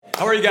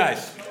How are you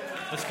guys?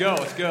 Let's go.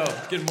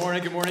 Good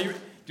morning. You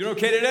doing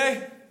okay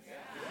today?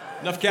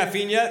 Enough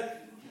caffeine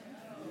yet?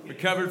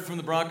 Recovered from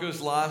the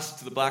Broncos' loss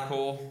to the Black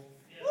Hole?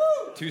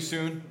 Too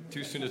soon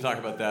to talk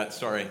about that.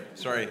 Sorry.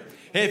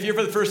 Hey, if you're here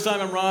for the first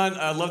time, I'm Ron.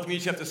 I'd love to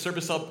meet you after the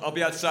service. I'll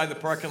be outside in the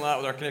parking lot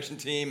with our connection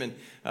team, and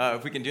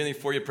if we can do anything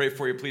for you, pray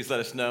for you, please let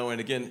us know. And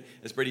again,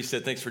 as Brady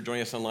said, thanks for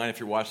joining us online if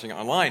you're watching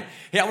online.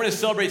 Hey, I want to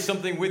celebrate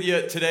something with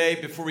you today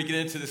before we get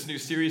into this new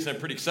series I'm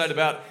pretty excited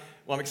about.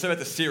 Well, I'm excited about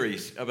the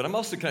series, but I'm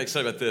also kind of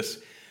excited about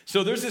this.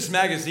 So there's this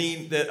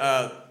magazine that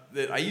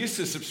I used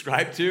to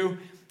subscribe to,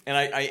 and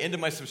I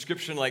ended my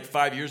subscription like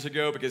 5 years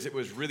ago because it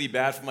was really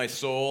bad for my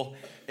soul.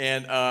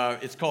 And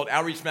it's called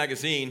Outreach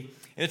Magazine.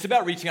 And it's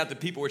about reaching out to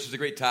people, which is a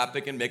great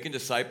topic, and making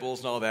disciples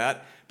and all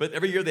that. But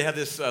every year they have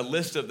this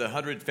list of the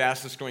 100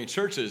 fastest growing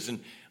churches. And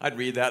I'd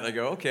read that and I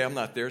go, okay, I'm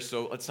not there,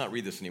 so let's not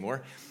read this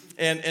anymore.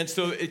 And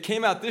so it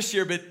came out this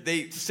year, but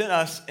they sent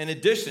us an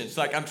edition. It's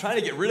like I'm trying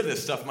to get rid of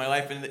this stuff in my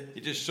life, and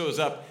it just shows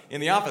up in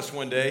the office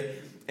one day.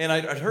 And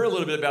I'd heard a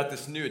little bit about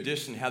this new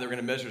edition, how they're going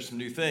to measure some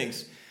new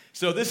things.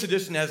 So this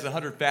edition has the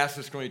 100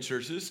 fastest growing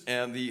churches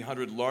and the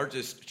 100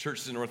 largest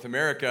churches in North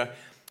America,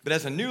 but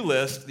has a new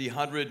list, the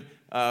 100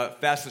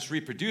 fastest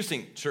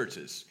reproducing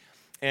churches.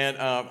 And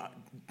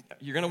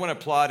you're going to want to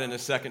applaud in a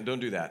second. Don't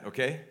do that,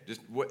 okay?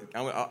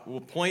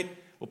 We'll point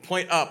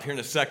up here in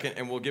a second,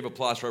 and we'll give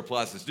applause where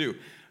applause is due.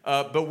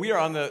 But we are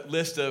on the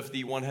list of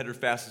the 100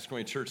 fastest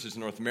growing churches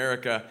in North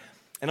America.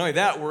 And not only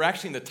that, we're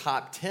actually in the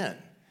top 10.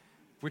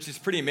 Which is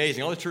pretty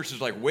amazing. All the churches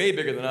are like way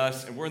bigger than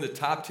us, and we're in the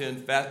top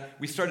 10.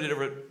 We started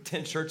over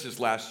 10 churches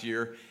last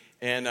year,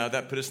 and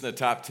that put us in the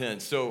top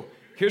 10. So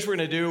here's what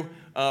we're going to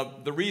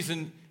do. The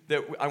reason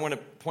that I want to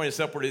point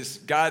us upward is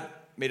God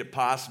made it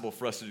possible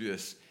for us to do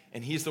this,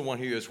 and He's the one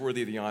who is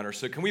worthy of the honor.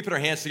 So can we put our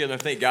hands together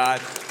and thank God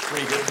for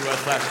what He did to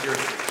us last year?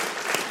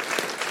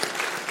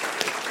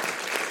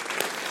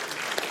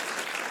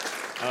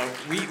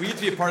 We get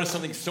to be a part of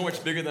something so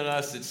much bigger than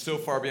us. It's so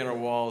far beyond our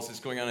walls. It's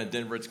going on in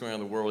Denver. It's going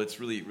on in the world. It's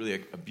really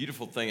a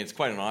beautiful thing. It's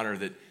quite an honor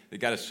that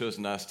God has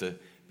chosen us to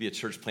be a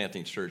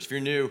church-planting church. If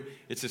you're new,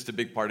 it's just a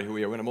big part of who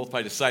we are. We're going to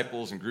multiply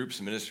disciples and groups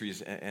and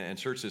ministries and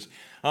churches.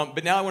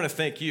 But now I want to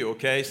thank you,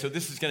 okay? So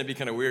this is going to be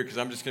kind of weird because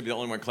I'm just going to be the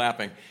only one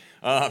clapping.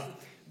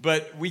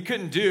 But we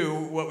couldn't do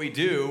what we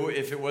do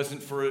if it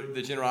wasn't for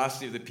the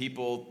generosity of the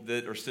people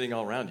that are sitting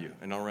all around you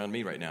and all around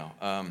me right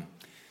now.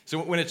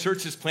 So when a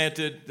church is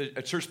planted,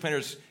 a church planter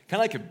is kind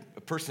of like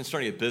a person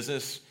starting a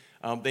business.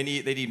 They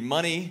need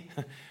money,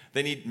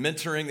 they need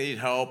mentoring, they need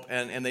help,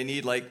 and they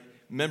need like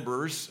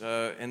members,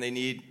 and they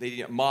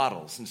need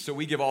models. And so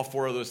we give all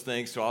four of those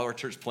things to all our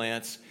church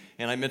plants,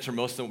 and I mentor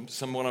most of them,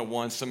 some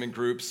one-on-one, some in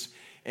groups.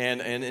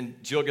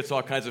 And Jill gets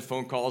all kinds of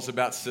phone calls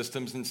about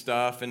systems and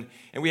stuff. And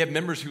we have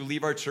members who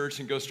leave our church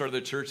and go start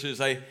other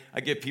churches. I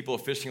give people a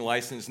fishing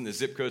license and the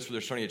zip codes where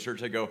they're starting a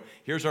church. I go,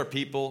 here's our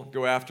people,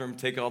 go after them,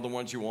 take all the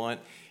ones you want.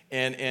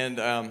 And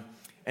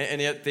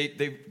yet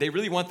they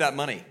really want that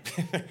money.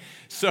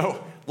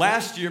 So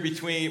last year, we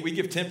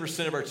give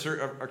 10% of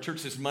our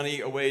church's money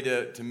away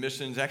to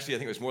missions. Actually, I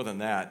think it was more than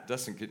that.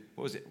 Dustin,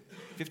 what was it?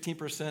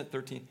 15%,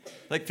 13,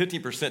 like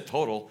 15%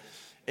 total.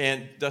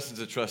 And Dustin's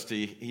a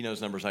trustee. He knows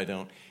numbers, I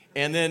don't.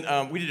 And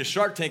then we did a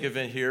Shark Tank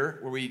event here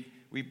where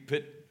we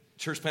put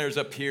church planters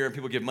up here and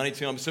people give money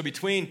to them. So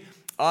between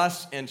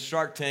us and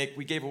Shark Tank,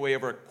 we gave away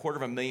over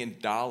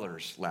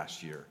 $250,000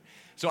 last year.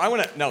 So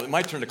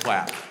my turn to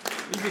clap.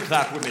 You can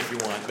clap with me if you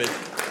want, but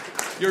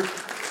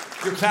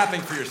you're clapping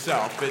for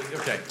yourself. But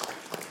okay,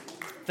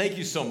 thank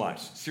you so much,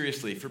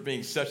 seriously, for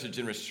being such a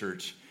generous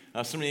church.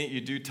 Some of you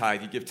do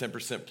tithe, you give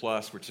 10%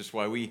 plus, which is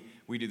why we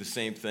do the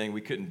same thing.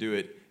 We couldn't do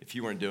it if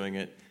you weren't doing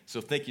it.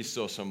 So thank you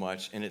so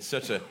much. And it's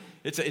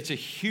a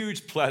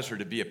huge pleasure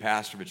to be a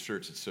pastor of a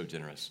church that's so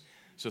generous.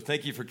 So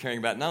thank you for caring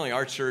about not only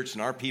our church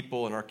and our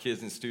people and our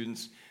kids and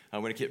students.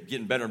 When it kept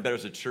getting better and better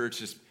as a church,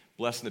 just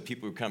blessing the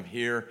people who come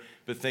here.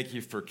 But thank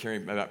you for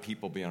caring about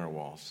people beyond our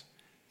walls.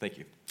 Thank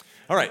you.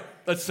 All right,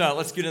 let's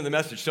get into the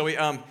message, shall we?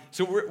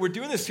 So we're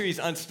doing this series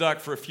Unstuck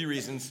for a few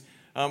reasons.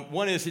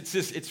 One is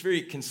it's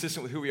very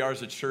consistent with who we are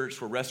as a church.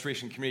 We're a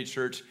Restoration Community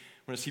Church.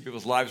 We want to see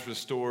people's lives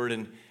restored,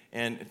 and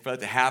for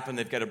that to happen,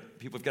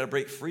 people have got to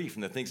break free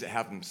from the things that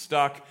have them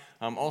stuck.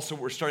 Also,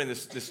 we're starting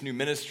this new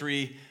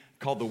ministry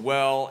called The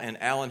Well,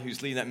 and Alan,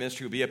 who's leading that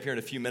ministry, will be up here in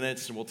a few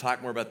minutes, and we'll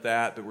talk more about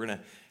that. But we're going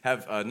to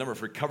have a number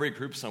of recovery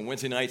groups on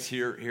Wednesday nights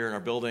here in our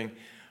building.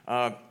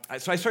 So I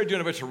started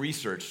doing a bunch of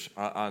research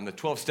on the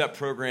 12-step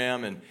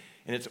program and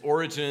its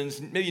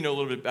origins. Maybe you know a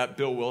little bit about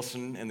Bill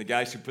Wilson and the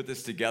guys who put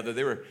this together.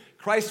 They were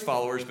Christ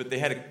followers, but they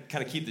had to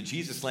kind of keep the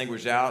Jesus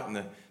language out and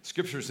the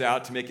scriptures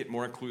out to make it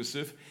more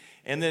inclusive.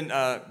 And then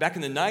back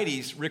in the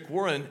 90s, Rick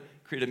Warren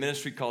created a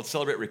ministry called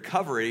Celebrate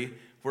Recovery,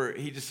 where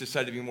he just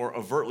decided to be more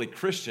overtly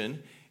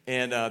Christian.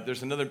 And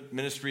there's another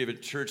ministry of a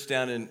church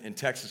down in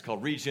Texas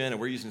called Regen, and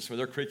we're using some of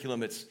their curriculum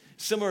that's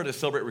similar to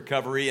Celebrate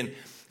Recovery. And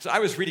so I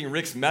was reading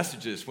Rick's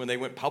messages when they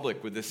went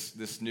public with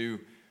this new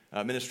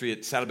ministry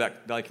at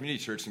Saddleback Valley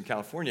Community Church in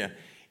California.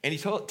 And he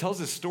tells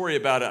this story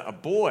about a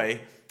boy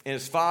and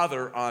his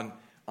father on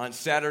on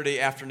Saturday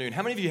afternoon.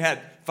 How many of you had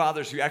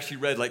fathers who actually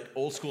read like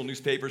old school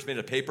newspapers made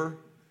of paper?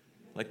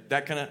 Like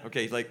that kind of,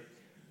 okay,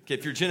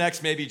 if you're Gen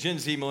X, maybe Gen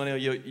Z, millennial,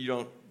 you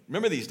don't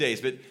remember these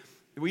days, but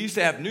we used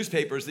to have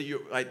newspapers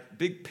like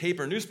big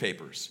paper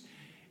newspapers.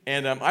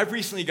 And I've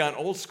recently gone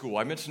old school.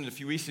 I mentioned it a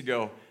few weeks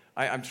ago.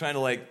 I'm trying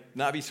to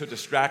not be so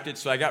distracted,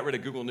 so I got rid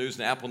of Google News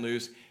and Apple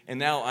News, and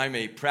now I'm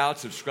a proud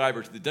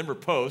subscriber to the Denver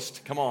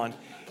Post, come on,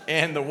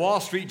 and the Wall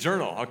Street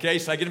Journal, okay?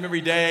 So I get them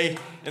every day,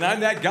 and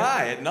I'm that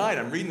guy at night.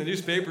 I'm reading the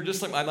newspaper I'm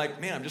just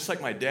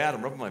like my dad.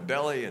 I'm rubbing my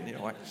belly,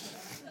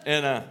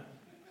 and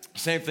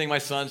same thing, my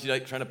son's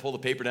trying to pull the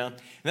paper down,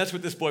 and that's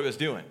what this boy was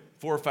doing.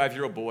 4 or 5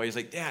 year old boy. He's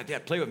like,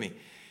 Dad, play with me.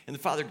 And the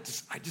father,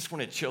 I just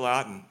want to chill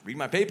out and read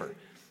my paper.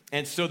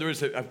 And so there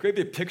was a great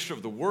big picture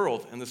of the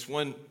world in this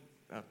one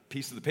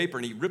piece of the paper,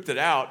 and he ripped it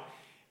out,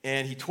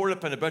 and he tore it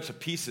up in a bunch of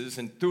pieces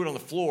and threw it on the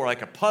floor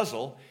like a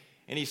puzzle,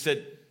 and he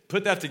said,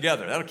 put that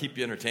together. That'll keep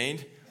you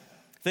entertained.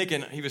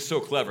 Thinking he was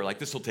so clever,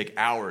 this will take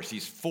hours.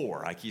 He's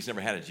 4, he's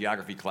never had a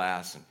geography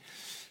class. And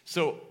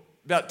so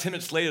about 10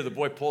 minutes later, the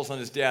boy pulls on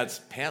his dad's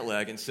pant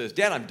leg and says,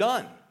 Dad, I'm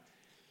done.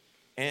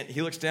 And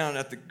he looks down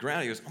at the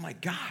ground, he goes, oh my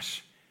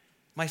gosh,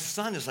 my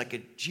son is like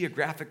a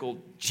geographical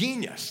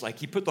genius.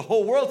 He put the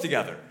whole world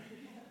together.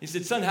 He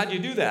said, son, how'd you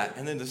do that?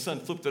 And then the son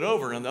flipped it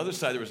over, and on the other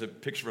side, there was a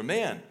picture of a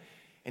man.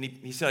 And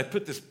he said, I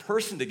put this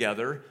person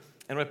together,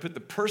 and when I put the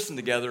person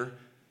together,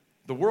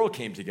 the world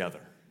came together.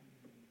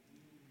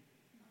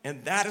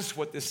 And that is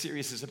what this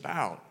series is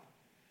about.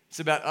 It's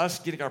about us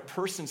getting our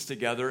persons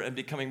together and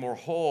becoming more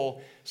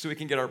whole so we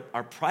can get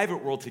our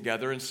private world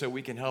together and so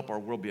we can help our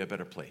world be a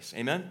better place.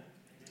 Amen?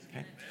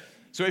 Okay.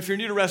 So if you're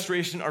new to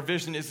Restoration, our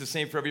vision is the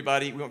same for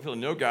everybody. We want people to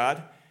know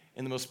God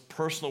in the most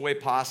personal way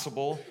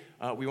possible.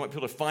 We want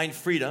people to find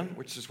freedom,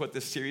 which is what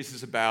this series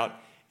is about,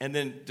 and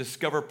then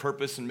discover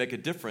purpose and make a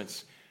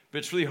difference. But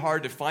it's really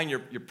hard to find your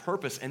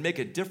purpose and make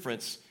a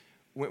difference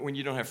when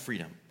you don't have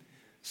freedom.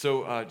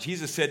 So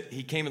Jesus said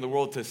he came in the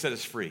world to set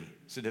us free.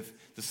 He said, if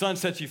the Son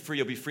sets you free,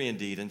 you'll be free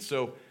indeed. And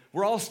so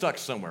we're all stuck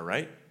somewhere,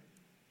 right?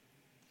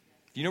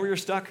 Do you know where you're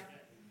stuck?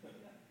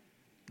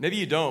 Maybe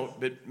you don't,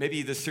 but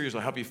maybe this series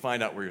will help you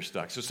find out where you're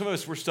stuck. So some of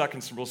us, we're stuck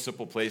in some real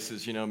simple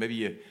places. Maybe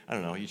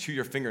you chew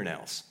your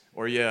fingernails,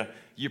 or you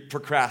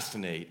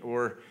procrastinate,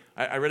 or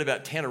I read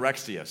about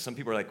tanorexia. Some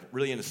people are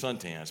really into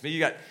suntans. Maybe you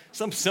got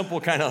some simple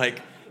kind of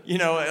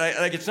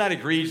it's not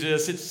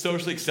egregious, it's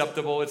socially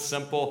acceptable, it's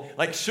simple.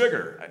 Like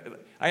sugar.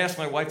 I asked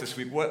my wife this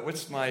week,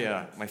 what's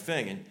my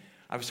thing? And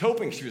I was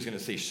hoping she was going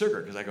to say sugar,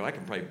 because I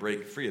can probably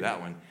break free of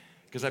that one,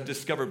 because I've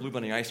discovered Blue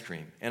Bunny ice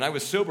cream. And I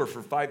was sober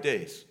for 5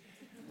 days.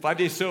 5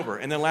 days sober.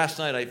 And then last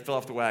night I fell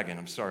off the wagon.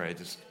 I'm sorry.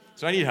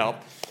 So I need help.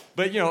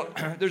 But,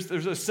 there's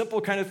those simple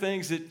kind of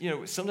things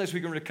that, sometimes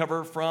we can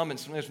recover from and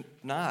sometimes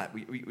not.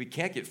 We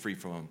can't get free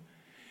from them.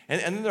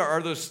 And then there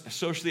are those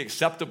socially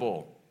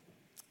acceptable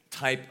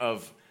type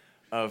of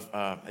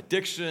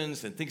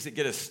addictions and things that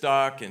get us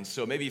stuck. And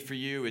so maybe for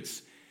you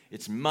it's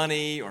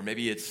money, or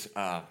maybe it's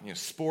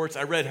sports.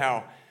 I read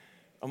how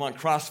among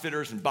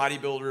CrossFitters and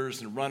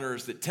bodybuilders and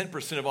runners that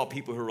 10% of all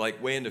people who are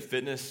way into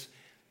fitness,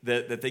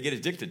 that they get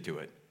addicted to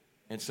it.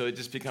 And so it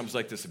just becomes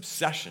this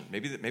obsession.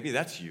 Maybe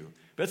that's you.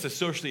 But it's a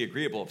socially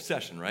agreeable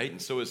obsession, right?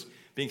 And so is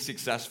being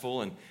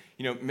successful. And,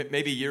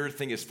 maybe your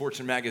thing is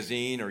Fortune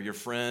magazine or your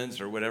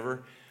friends or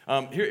whatever.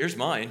 Here's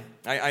mine.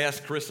 I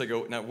asked Chris, I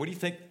go, now, what do you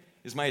think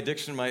is my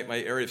addiction, my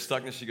area of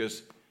stuckness? She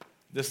goes,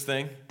 this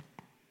thing,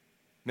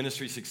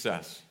 ministry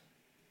success.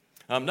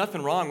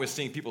 Nothing wrong with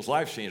seeing people's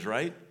lives change,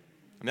 right?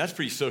 That's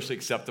pretty socially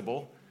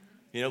acceptable.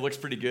 It looks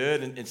pretty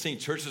good. And seeing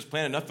churches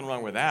planted, nothing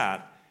wrong with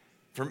that.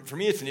 For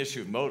me, it's an issue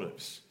of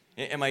motives.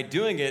 Am I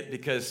doing it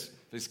because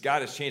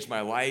God has changed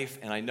my life,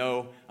 and I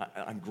know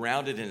I'm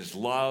grounded in his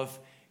love,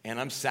 and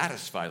I'm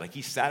satisfied?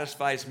 He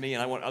satisfies me,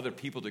 and I want other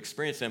people to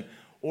experience him.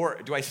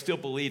 Or do I still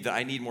believe that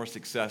I need more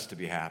success to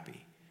be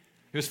happy?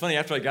 It was funny,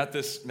 after I got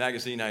this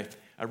magazine, I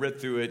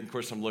read through it, and of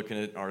course I'm looking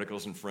at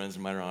articles and friends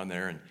of mine are on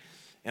there, and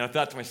I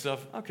thought to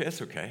myself, okay,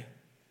 that's okay.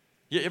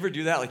 You ever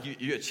do that?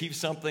 You achieve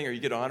something or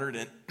you get honored,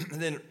 and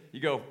then you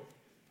go,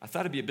 I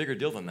thought it'd be a bigger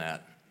deal than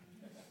that.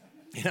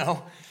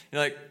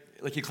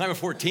 You climb a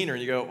 14er and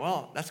you go,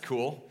 well, that's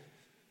cool.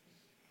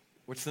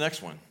 What's the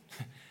next one?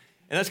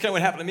 And that's kind of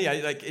what happened to me.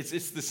 It's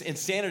this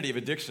insanity of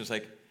addiction. It's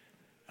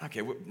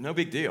okay, no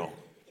big deal.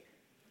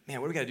 Man,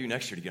 what do we got to do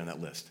next year to get on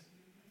that list?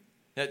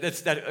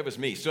 That was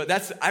me. So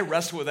I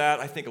wrestle with that.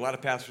 I think a lot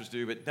of pastors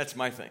do, but that's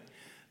my thing.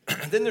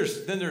 Then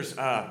there's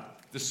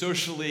the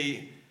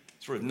socially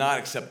sort of not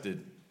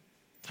accepted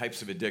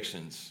types of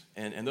addictions,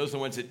 and those are the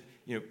ones that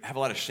have a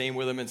lot of shame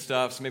with them and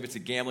stuff. So maybe it's a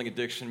gambling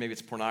addiction, maybe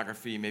it's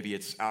pornography, maybe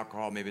it's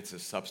alcohol, maybe it's a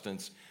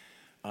substance.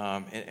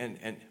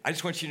 And I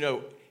just want you to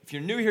know, if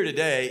you're new here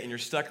today and you're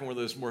stuck in one of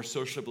those more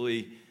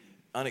socially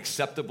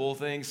unacceptable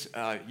things,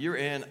 you're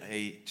in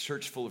a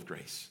church full of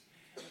grace.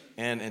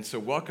 And so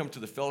welcome to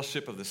the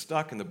fellowship of the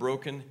stuck and the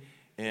broken,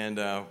 and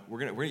we're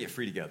gonna get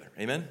free together.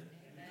 Amen?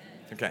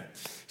 Okay,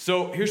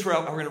 so here's where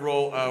we're going to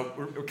roll.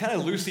 We're kind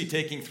of loosely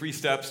taking 3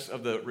 steps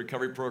of the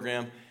recovery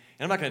program, and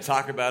I'm not going to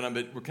talk about them,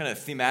 but we're kind of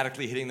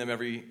thematically hitting them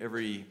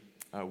every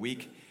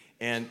week.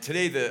 And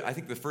today, I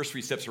think the first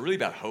 3 steps are really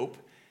about hope.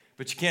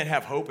 But you can't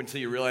have hope until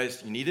you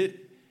realize you need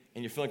it,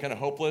 and you're feeling kind of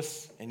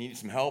hopeless, and you need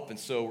some help. And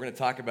so we're going to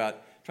talk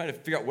about trying to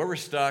figure out where we're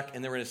stuck,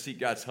 and then we're going to seek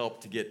God's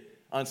help to get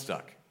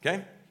unstuck.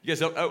 Okay? You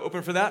guys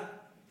open for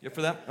that? You up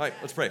for that? All right,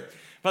 let's pray.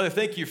 Father,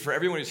 thank you for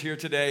everyone who's here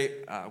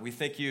today. We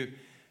thank you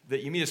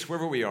that you meet us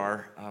wherever we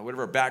are,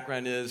 whatever our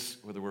background is,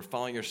 whether we're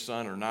following your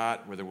son or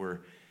not, whether we're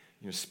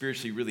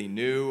spiritually really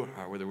new,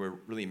 or whether we're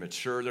really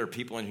mature. There are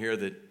people in here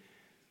that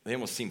they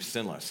almost seem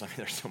sinless. I mean,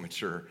 they're so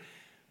mature.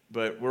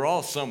 But we're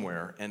all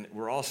somewhere, and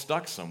we're all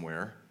stuck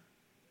somewhere,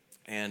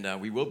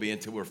 and we will be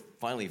until we're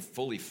finally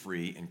fully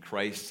free in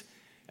Christ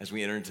as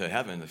we enter into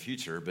heaven in the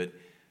future. But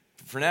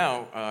for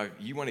now,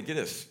 you want to get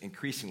us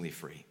increasingly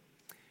free.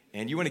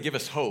 And you want to give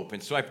us hope.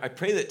 And so I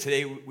pray that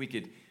today we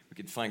could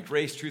find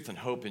grace, truth, and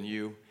hope in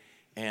you.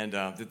 And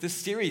that this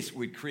series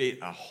would create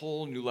a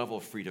whole new level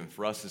of freedom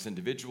for us as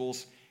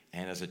individuals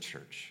and as a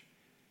church.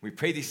 We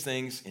pray these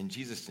things in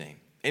Jesus' name.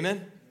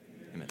 Amen?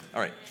 Amen.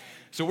 All right.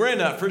 So we're in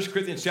 1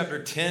 Corinthians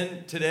chapter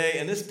 10 today.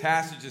 And this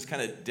passage is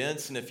kind of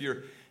dense. And if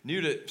you're new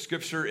to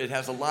Scripture, it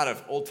has a lot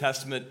of Old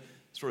Testament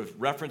sort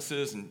of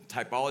references and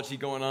typology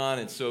going on.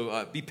 And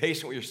so be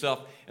patient with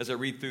yourself as I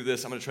read through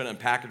this. I'm going to try to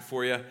unpack it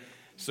for you.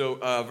 So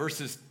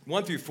verses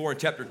 1 through 4 in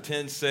chapter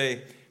 10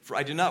 say, "For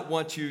I do not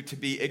want you to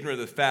be ignorant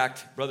of the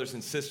fact, brothers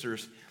and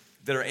sisters,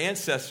 that our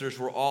ancestors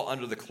were all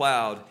under the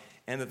cloud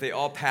and that they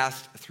all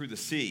passed through the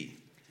sea.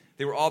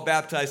 They were all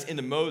baptized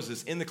into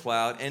Moses in the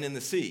cloud and in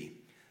the sea.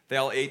 They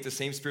all ate the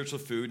same spiritual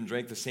food and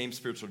drank the same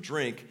spiritual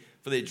drink,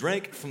 for they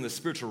drank from the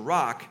spiritual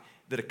rock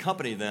that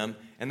accompanied them,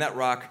 and that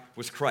rock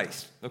was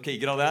Christ." Okay, you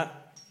get all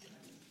that?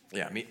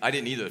 Yeah, I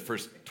didn't either the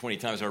first 20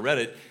 times I read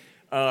it.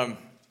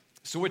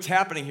 So what's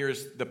happening here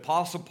is the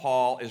Apostle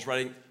Paul is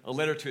writing a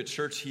letter to a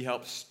church he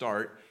helped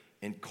start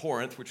in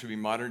Corinth, which would be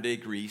modern-day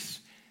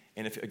Greece.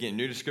 And if, again,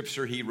 new to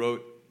Scripture, he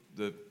wrote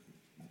the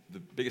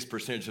biggest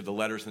percentage of the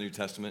letters in the New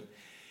Testament.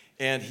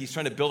 And he's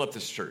trying to build up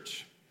this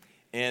church.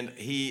 And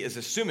he is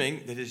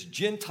assuming that his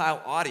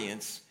Gentile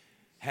audience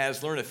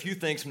has learned a few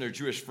things from their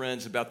Jewish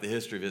friends about the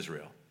history of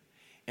Israel.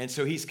 And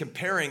so he's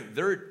comparing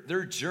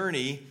their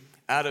journey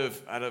out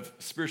of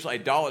spiritual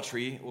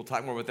idolatry. We'll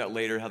talk more about that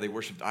later, how they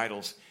worshipped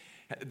idols.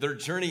 Their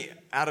journey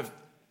out of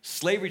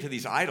slavery to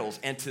these idols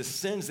and to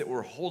sins that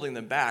were holding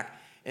them back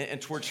and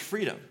towards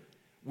freedom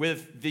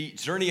with the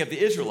journey of the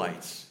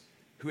Israelites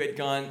who had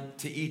gone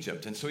to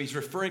Egypt. And so he's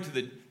referring to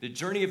the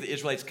journey of the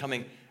Israelites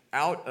coming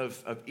out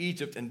of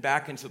Egypt and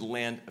back into the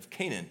land of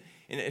Canaan.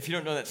 And if you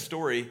don't know that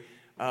story,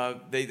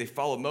 they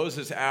followed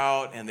Moses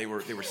out, and they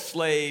were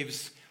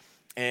slaves,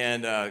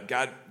 and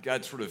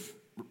God sort of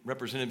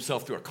represented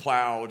himself through a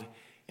cloud,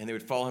 and they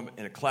would follow him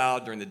in a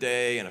cloud during the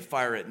day and a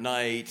fire at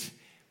night.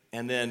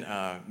 And then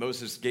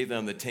Moses gave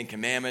them the 10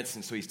 Commandments,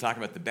 and so he's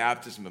talking about the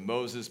baptism of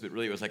Moses, but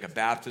really it was like a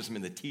baptism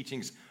in the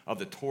teachings of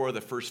the Torah,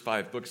 the first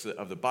 5 books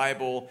of the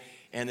Bible.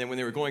 And then when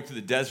they were going through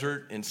the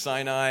desert in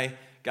Sinai,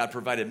 God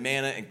provided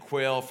manna and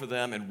quail for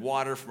them and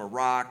water from a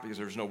rock because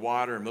there was no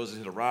water, and Moses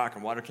hit a rock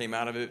and water came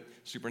out of it,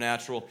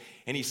 supernatural.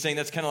 And he's saying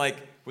that's kind of like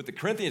what the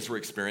Corinthians were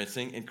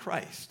experiencing in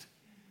Christ.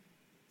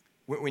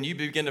 When you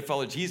begin to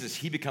follow Jesus,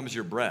 he becomes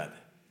your bread,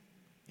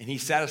 and he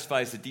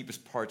satisfies the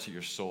deepest parts of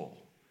your soul.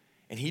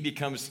 And he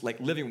becomes like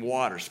living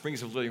water,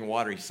 springs of living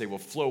water. He say, will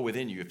flow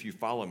within you if you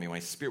follow me. My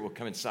spirit will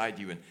come inside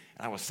you, and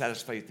I will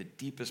satisfy the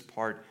deepest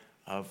part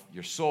of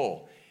your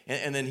soul.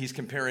 And then he's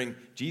comparing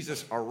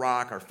Jesus, our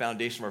rock, our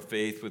foundation of our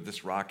faith, with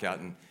this rock out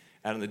in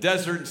the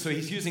desert. And so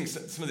he's using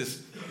some of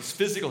this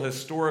physical,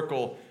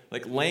 historical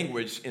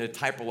language in a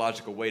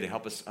typological way to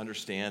help us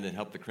understand and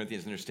help the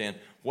Corinthians understand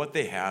what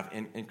they have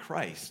in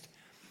Christ.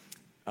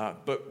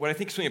 But what I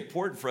think is really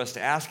important for us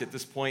to ask at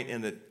this point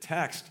in the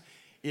text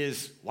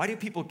is, why do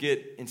people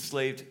get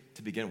enslaved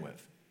to begin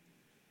with?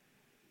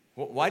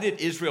 Why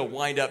did Israel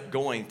wind up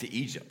going to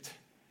Egypt?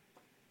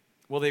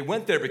 Well, they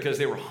went there because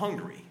they were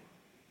hungry.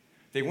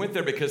 They went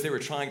there because they were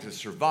trying to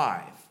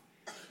survive.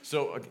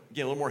 So, again,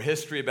 a little more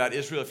history about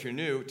Israel if you're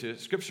new to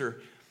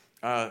Scripture.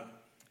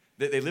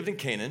 They lived in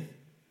Canaan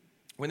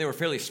when they were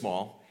fairly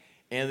small.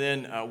 And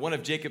then one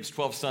of Jacob's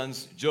 12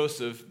 sons,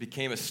 Joseph,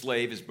 became a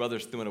slave. His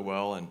brothers threw him in a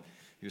well, and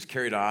he was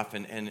carried off.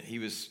 And he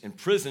was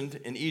imprisoned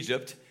in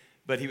Egypt.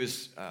 But he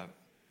was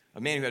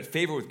a man who had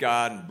favor with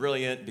God and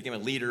brilliant, became a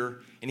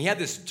leader. And he had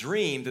this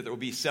dream that there would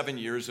be 7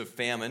 years of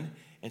famine.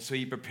 And so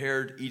he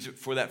prepared Egypt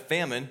for that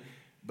famine.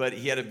 But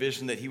he had a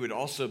vision that he would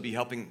also be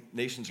helping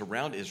nations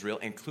around Israel,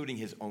 including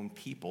his own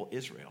people,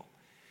 Israel.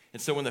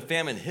 And so when the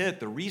famine hit,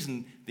 the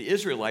reason the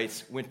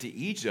Israelites went to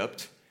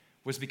Egypt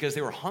was because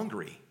they were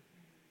hungry.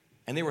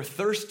 And they were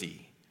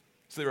thirsty.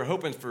 So they were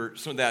hoping for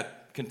some of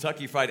that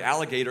Kentucky Fried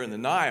alligator in the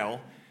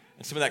Nile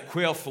and some of that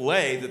quail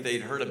fillet that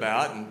they'd heard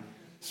about and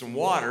some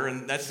water,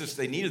 and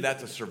they needed that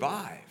to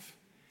survive.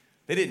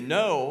 They didn't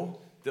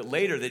know that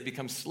later they'd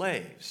become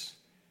slaves.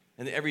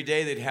 And every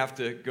day they'd have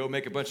to go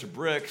make a bunch of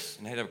bricks,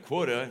 and they'd have a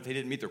quota. If they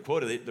didn't meet their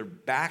quota, their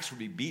backs would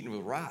be beaten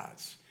with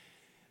rods.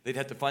 They'd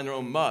have to find their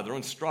own mud, their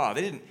own straw.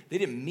 They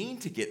didn't mean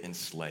to get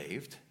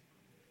enslaved.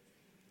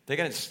 They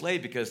got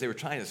enslaved because they were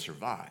trying to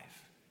survive.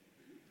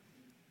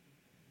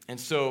 And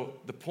so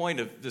the point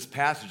of this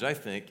passage, I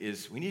think,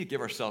 is we need to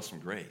give ourselves some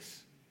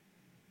grace.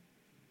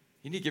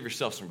 You need to give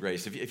yourself some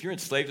grace. If you're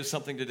enslaved to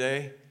something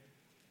today,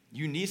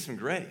 you need some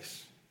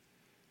grace.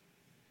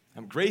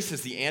 Grace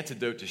is the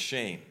antidote to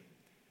shame.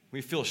 We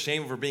feel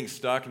shame over being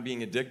stuck and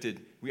being addicted.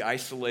 We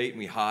isolate and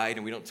we hide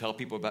and we don't tell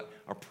people about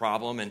our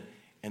problem,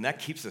 and that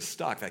keeps us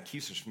stuck. That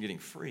keeps us from getting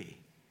free.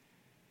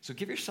 So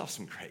give yourself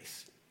some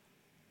grace.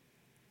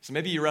 So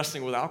maybe you're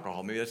wrestling with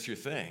alcohol. Maybe that's your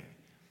thing.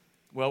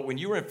 Well, when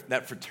you were in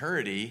that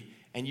fraternity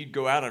and you'd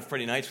go out on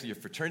Friday nights with your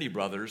fraternity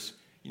brothers,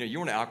 you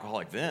weren't an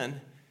alcoholic then.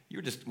 You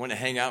were just wanting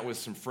to hang out with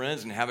some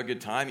friends and have a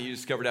good time. And you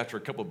discovered after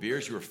a couple of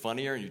beers you were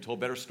funnier and you told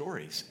better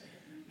stories.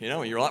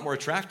 And you're a lot more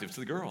attractive to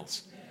the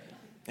girls.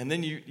 And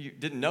then you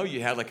didn't know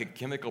you had like a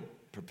chemical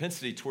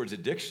propensity towards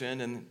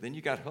addiction, and then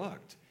you got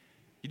hooked.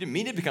 You didn't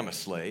mean to become a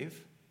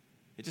slave.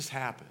 It just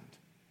happened.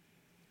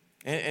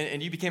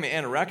 And you became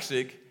an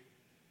anorexic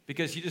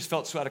because you just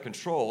felt so out of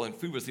control, and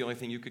food was the only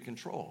thing you could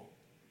control.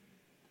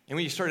 And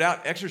when you started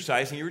out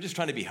exercising, you were just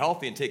trying to be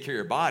healthy and take care of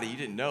your body. You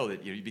didn't know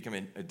that you become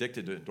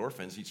addicted to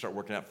endorphins. You'd start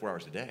working out 4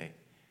 hours a day.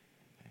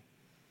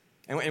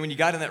 And when you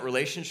got in that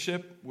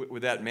relationship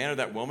with that man or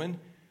that woman,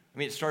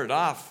 it started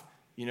off,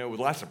 with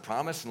lots of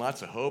promise and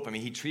lots of hope.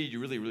 He treated you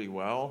really, really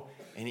well,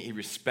 and he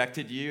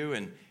respected you,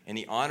 and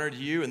he honored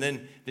you. And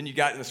then you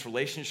got in this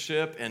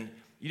relationship, and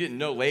you didn't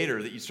know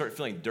later that you'd start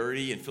feeling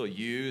dirty and feel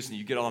used, and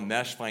you get all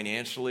enmeshed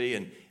financially,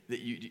 and that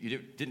you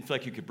didn't feel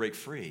like you could break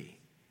free.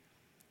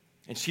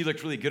 And she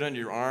looked really good under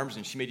your arms,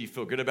 and she made you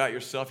feel good about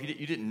yourself.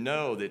 You didn't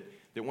know that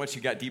once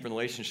you got deep in the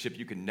relationship,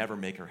 you could never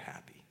make her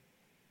happy.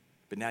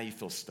 But now you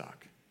feel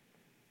stuck.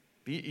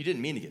 But you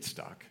didn't mean to get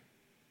stuck.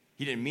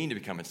 You didn't mean to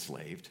become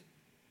enslaved.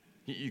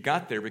 You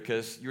got there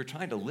because you were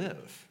trying to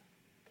live.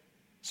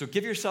 So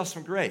give yourself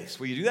some grace.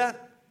 Will you do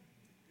that?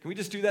 Can we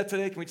just do that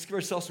today? Can we just give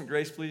ourselves some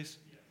grace, please?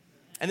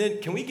 And then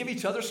can we give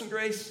each other some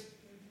grace?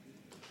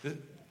 Yeah,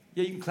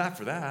 you can clap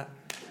for that.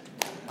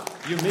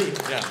 You and me,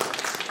 yeah.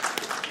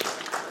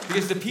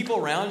 Because the people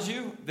around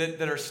you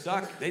that are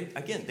stuck, they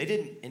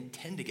didn't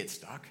intend to get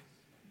stuck.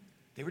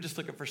 They were just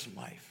looking for some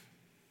life.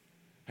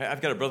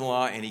 I've got a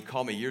brother-in-law, and he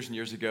called me years and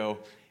years ago,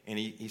 and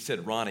he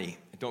said, Ronnie,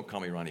 don't call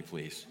me Ronnie,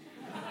 please.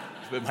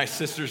 But my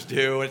sisters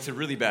do, and it's a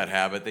really bad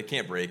habit. They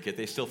can't break it.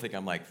 They still think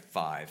I'm like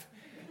 5.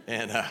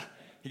 And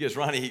he goes,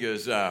 Ronnie,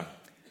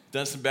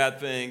 done some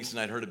bad things, and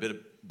I'd heard a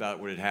bit about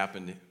what had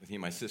happened with he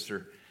and my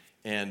sister.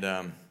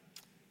 And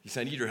he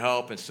said, I need your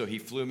help. And so he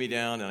flew me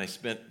down, and I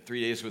spent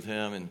 3 days with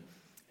him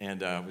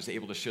and was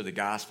able to share the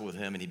gospel with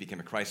him, and he became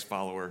a Christ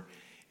follower.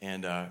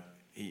 And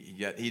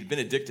he'd been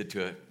addicted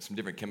to some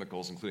different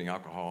chemicals, including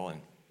alcohol.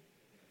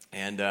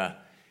 And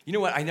you know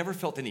what? I never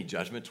felt any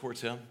judgment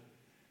towards him.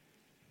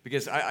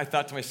 Because I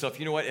thought to myself,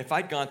 you know what, if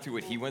I'd gone through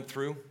what he went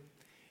through,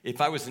 if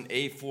I was an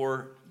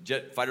A-4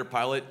 jet fighter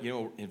pilot,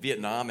 in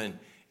Vietnam, and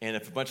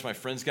if a bunch of my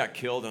friends got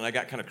killed, and I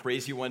got kind of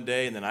crazy one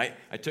day, and then I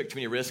took too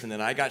many risks, and then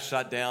I got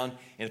shot down,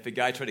 and if a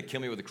guy tried to kill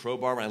me with a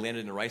crowbar when I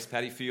landed in a rice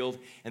paddy field,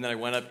 and then I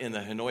went up in the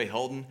Hanoi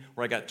Hilton,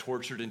 where I got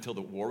tortured until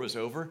the war was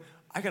over,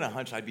 I got a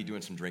hunch I'd be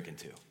doing some drinking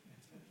too.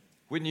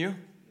 Wouldn't you?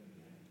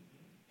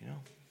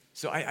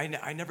 So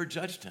I never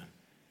judged him.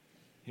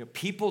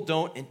 People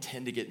don't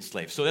intend to get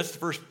enslaved. So that's the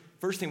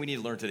first thing we need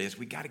to learn today is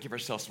we got to give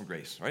ourselves some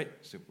grace, all right?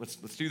 So let's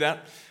do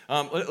that.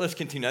 Let's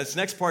continue. Now, this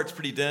next part's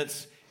pretty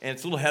dense, and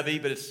it's a little heavy,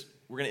 but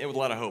we're going to end with a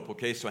lot of hope,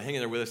 okay? So hang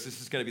in there with us.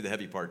 This is going to be the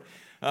heavy part.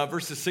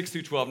 Verses 6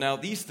 through 12. Now,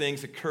 these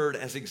things occurred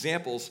as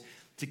examples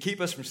to keep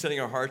us from setting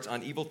our hearts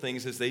on evil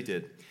things as they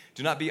did.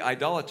 Do not be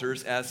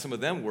idolaters, as some of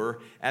them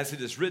were. As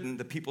it is written,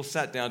 the people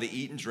sat down to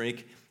eat and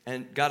drink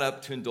and got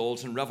up to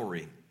indulge in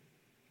revelry.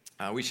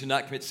 We should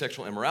not commit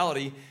sexual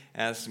immorality,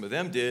 as some of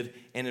them did,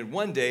 and in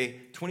one day,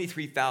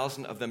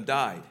 23,000 of them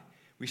died.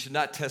 We should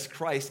not test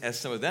Christ, as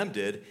some of them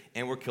did,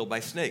 and were killed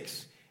by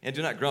snakes. And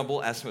do not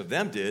grumble, as some of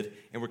them did,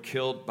 and were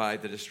killed by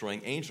the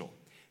destroying angel.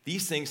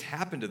 These things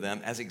happened to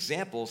them as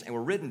examples and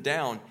were written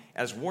down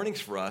as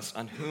warnings for us,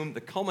 on whom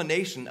the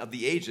culmination of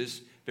the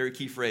ages, very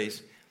key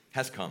phrase,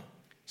 has come.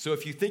 So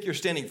if you think you're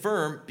standing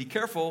firm, be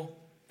careful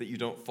that you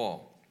don't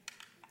fall.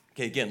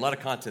 Okay, again, a lot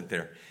of content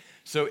there.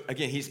 So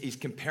again, he's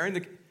comparing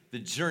the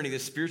journey, the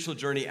spiritual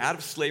journey out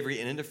of slavery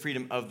and into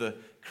freedom of the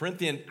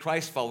Corinthian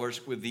Christ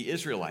followers with the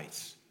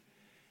Israelites.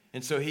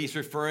 And so he's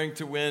referring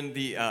to when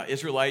the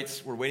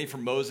Israelites were waiting for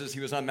Moses. He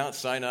was on Mount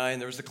Sinai,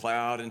 and there was a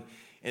cloud, and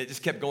it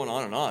just kept going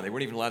on and on. They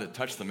weren't even allowed to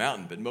touch the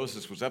mountain, but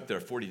Moses was up there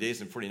 40 days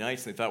and 40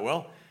 nights, and they thought,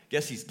 well,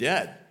 guess he's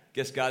dead.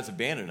 Guess God's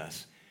abandoned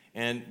us.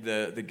 And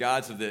the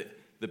gods of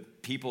the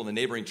people in the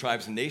neighboring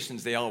tribes and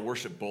nations, they all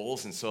worship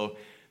bulls, and so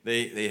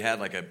they had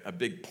like a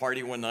big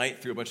party one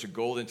night, threw a bunch of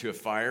gold into a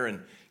fire,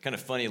 and kind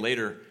of funny,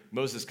 later,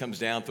 Moses comes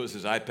down, throws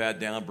his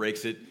iPad down,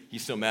 breaks it.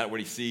 He's so mad at what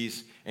he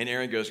sees. And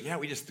Aaron goes, yeah,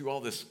 we just threw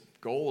all this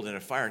gold in a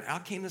fire, and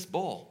out came this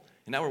bull.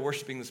 And now we're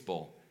worshiping this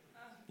bull.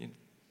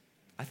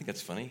 I think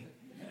that's funny.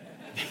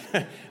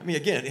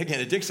 Again,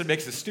 addiction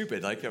makes us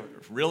stupid. Like,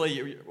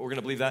 really? We're going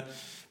to believe that?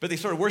 But they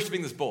started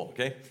worshiping this bull,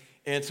 okay?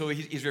 And so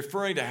he's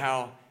referring to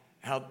how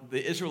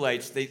the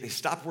Israelites, they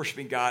stopped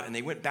worshiping God, and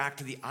they went back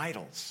to the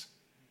idols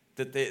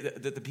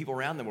that the people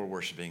around them were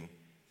worshiping.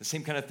 The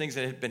same kind of things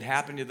that had been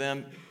happening to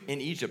them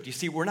in Egypt. You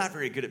see, we're not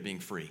very good at being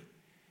free.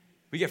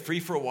 We get free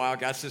for a while,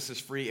 God sets us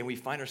free, and we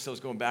find ourselves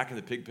going back in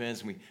the pig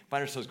pens, and we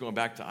find ourselves going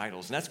back to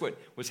idols. And that's what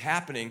was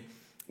happening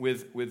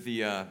with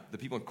the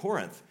people in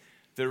Corinth.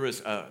 There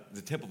was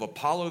the temple of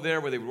Apollo there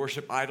where they would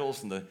worship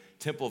idols, and the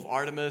temple of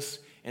Artemis.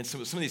 And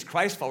so some of these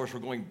Christ followers were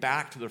going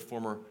back to their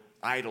former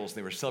idols.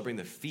 They were celebrating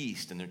the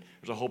feast, and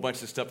there's a whole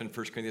bunch of stuff in 1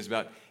 Corinthians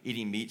about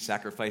eating meat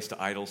sacrificed to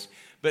idols.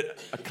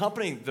 But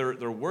accompanying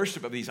their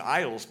worship of these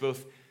idols,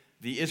 both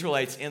the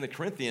Israelites and the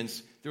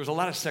Corinthians, there was a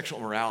lot of sexual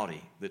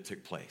immorality that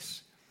took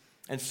place.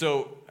 And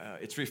so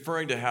it's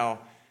referring to how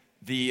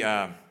the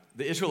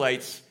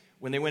Israelites,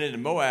 when they went into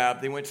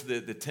Moab, they went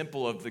to the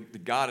temple of the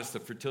goddess, the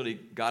fertility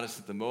goddess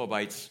that the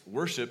Moabites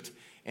worshipped,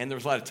 and there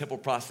was a lot of temple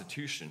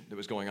prostitution that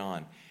was going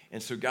on.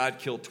 And so God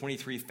killed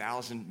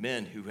 23,000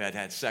 men who had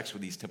had sex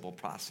with these temple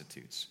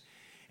prostitutes.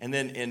 And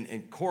then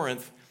in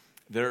Corinth,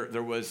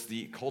 there was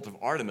the cult of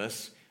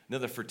Artemis,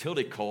 another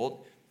fertility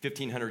cult,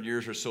 1,500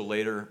 years or so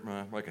later,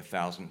 like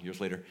 1,000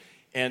 years later.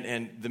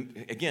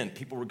 Again,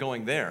 people were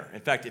going there. In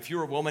fact, if you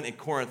were a woman in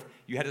Corinth,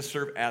 you had to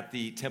serve at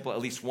the temple at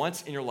least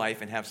once in your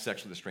life and have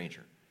sex with a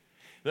stranger.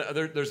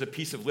 There's a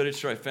piece of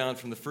literature I found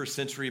from the first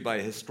century by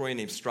a historian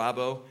named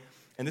Strabo,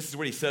 and this is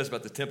what he says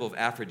about the temple of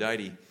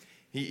Aphrodite.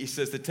 He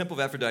says, the temple of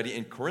Aphrodite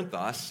in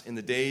Corinthos, in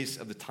the days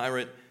of the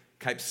tyrant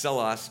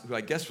Kypselos, who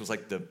I guess was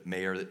like the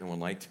mayor that no one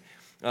liked,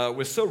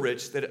 was so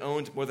rich that it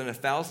owned more than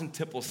 1,000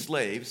 temple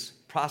slaves,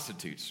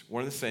 prostitutes,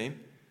 one and the same.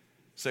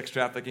 Sex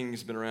trafficking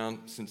has been around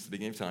since the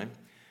beginning of time,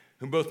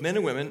 whom both men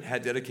and women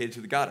had dedicated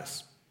to the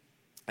goddess.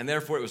 And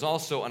therefore it was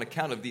also on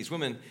account of these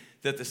women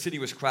that the city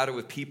was crowded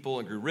with people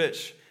and grew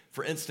rich.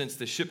 For instance,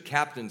 the ship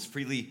captains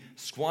freely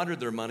squandered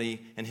their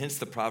money, and hence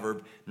the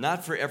proverb,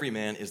 not for every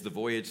man is the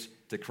voyage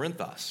to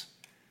Corinthos.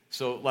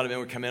 So a lot of men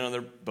would come in on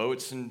their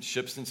boats and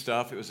ships and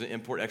stuff. It was an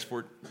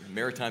import-export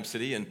maritime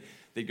city, and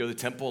they'd go to the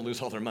temple and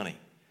lose all their money.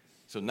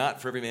 So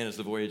not for every man is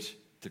the voyage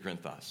to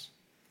Corinthos.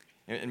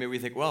 And maybe we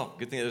think, well,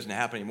 good thing that doesn't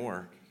happen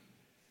anymore.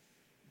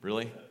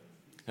 Really?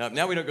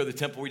 Now we don't go to the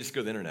temple, we just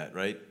go to the internet,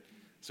 right?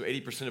 So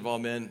 80% of all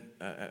men,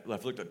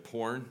 I've looked at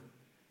porn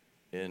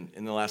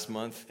in the last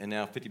month, and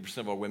now 50%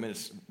 of all women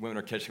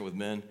are catching up with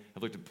men.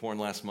 I've looked at porn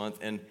last month,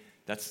 and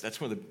that's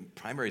one of the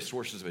primary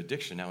sources of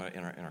addiction now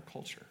in our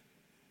culture.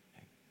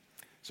 Okay.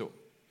 So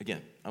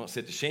again, I don't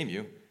say it to shame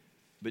you,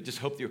 but just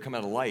hope that you'll come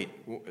out of light.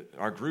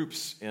 Our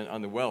groups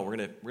on the well, we're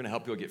gonna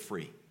help you get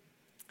free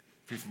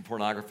from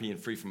pornography and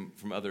free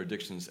from other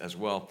addictions as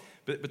well.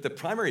 But the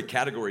primary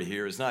category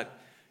here is not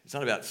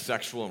about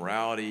sexual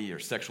immorality or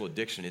sexual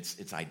addiction.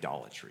 It's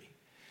idolatry.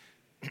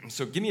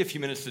 So give me a few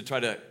minutes to try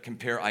to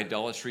compare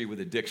idolatry with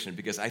addiction,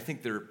 because I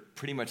think they're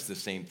pretty much the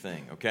same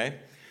thing, okay?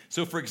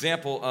 So for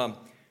example,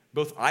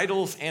 both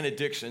idols and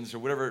addictions, or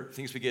whatever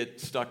things we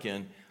get stuck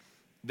in,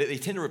 they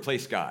tend to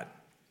replace God.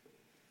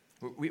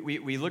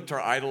 We look to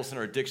our idols and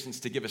our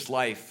addictions to give us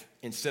life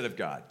instead of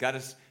God. God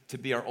is to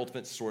be our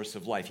ultimate source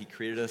of life. He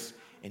created us,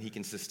 and he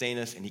can sustain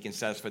us, and he can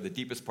satisfy the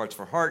deepest parts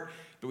of our heart,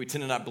 but we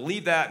tend to not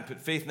believe that and put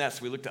faith in that,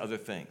 so we look to other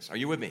things. Are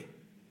you with me?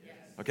 Yes.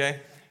 Okay?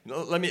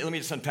 Let me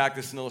just unpack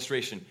this in an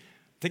illustration.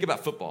 Think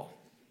about football.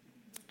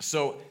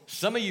 So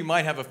some of you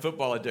might have a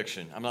football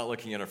addiction. I'm not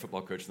looking at our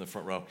football coach in the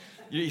front row.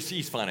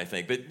 He's fine, I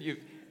think, but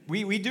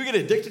we do get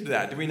addicted to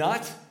that, do we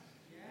not?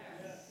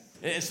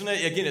 Yes. And so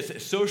again, it's a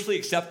socially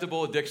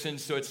acceptable addiction,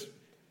 so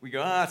we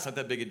go, it's not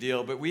that big a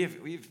deal, but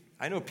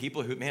I know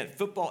people who, man,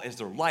 football is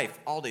their life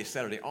all day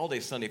Saturday, all day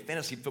Sunday,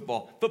 fantasy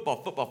football.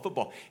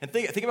 And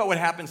think about what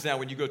happens now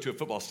when you go to a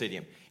football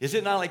stadium. Is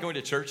it not like going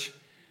to church?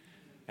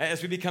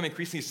 As we become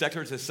increasingly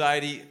secular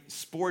society,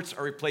 sports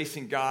are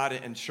replacing God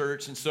and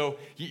church. And so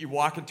you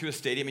walk into a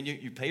stadium and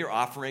you pay your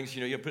offerings.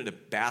 You put it in a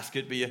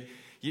basket, but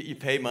you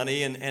pay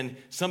money. And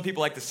some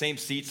people like the same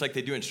seats like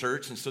they do in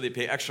church, and so they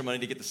pay extra money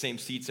to get the same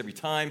seats every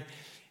time.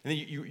 And then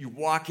you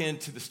walk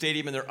into the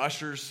stadium and they're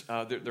ushers.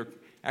 They're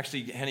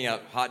actually handing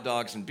out hot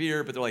dogs and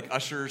beer, but they're like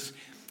ushers.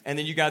 And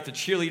then you got the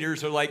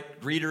cheerleaders are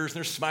like greeters, and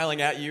they're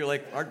smiling at you.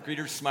 Like our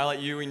greeters smile at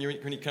you when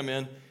you come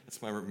in.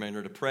 That's my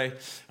reminder to pray.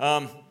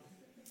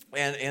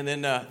 And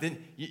then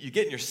you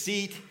get in your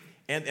seat,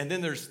 and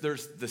then there's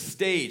the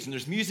stage, and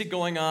there's music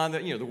going on.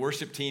 That the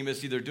worship team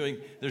is either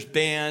there's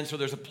bands or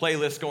there's a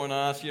playlist going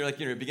on. So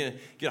you're beginning to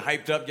get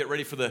hyped up, get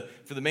ready for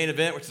the main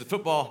event, which is the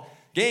football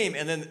game.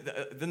 And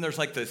then there's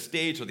like the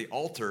stage or the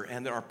altar,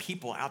 and there are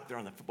people out there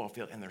on the football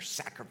field, and they're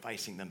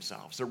sacrificing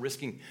themselves. They're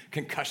risking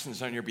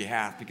concussions on your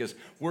behalf, because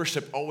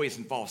worship always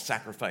involves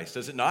sacrifice,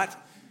 does it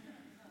not?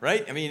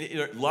 Right? I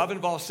mean, love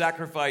involves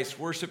sacrifice,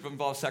 worship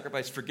involves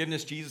sacrifice,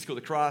 forgiveness. Jesus go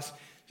to the cross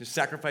to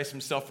sacrifice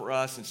himself for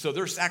us. And so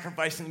they're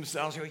sacrificing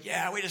themselves. You go,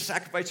 yeah, way to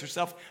sacrifice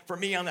yourself for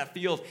me on that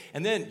field.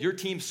 And then your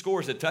team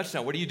scores a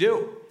touchdown. What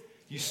do?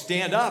 You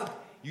stand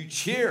up, you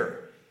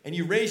cheer, and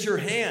you raise your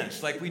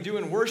hands like we do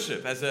in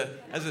worship as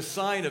a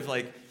sign of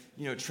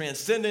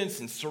transcendence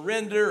and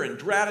surrender and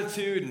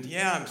gratitude. And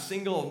yeah, I'm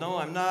single. No,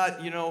 I'm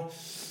not.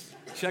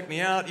 Check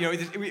me out.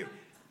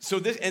 So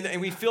this,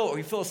 and we feel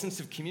a sense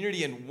of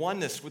community and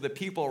oneness with the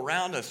people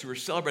around us who are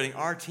celebrating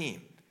our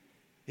team.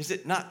 Is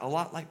it not a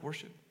lot like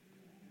worship?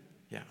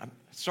 Yeah, I'm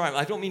sorry,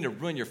 I don't mean to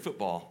ruin your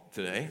football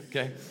today,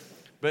 okay?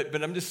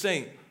 But I'm just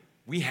saying,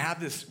 we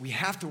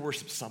have to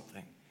worship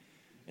something.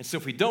 And so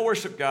if we don't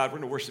worship God, we're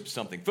going to worship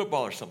something,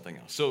 football or something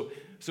else.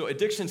 So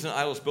addictions and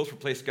idols both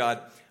replace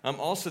God.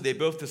 Also, they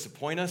both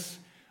disappoint us.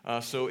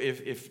 So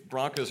if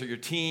Broncos are your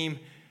team,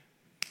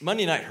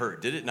 Monday night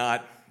hurt, did it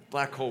not?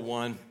 Black hole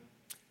won.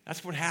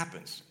 That's what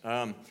happens.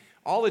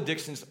 All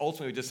addictions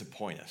ultimately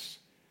disappoint us.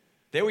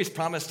 They always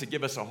promise to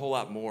give us a whole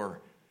lot more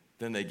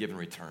than they give in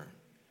return.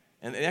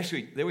 And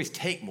actually, they always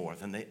take more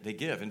than they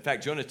give. In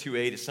fact, Jonah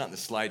 2:8, it's not in the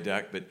slide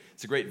deck, but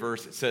it's a great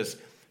verse. It says,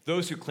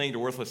 those who cling to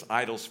worthless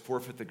idols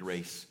forfeit the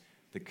grace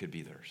that could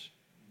be theirs.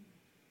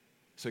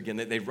 So again,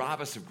 they rob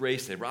us of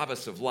grace, they rob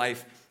us of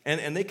life,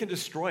 and they can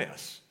destroy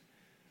us.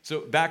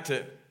 So back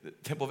to the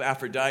temple of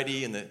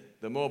Aphrodite and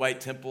the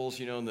Moabite temples,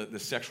 and the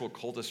sexual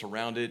cultists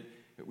around it.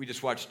 We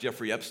just watched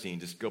Jeffrey Epstein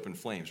just go up in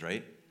flames,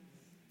 right?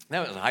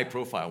 That was a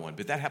high-profile one,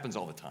 but that happens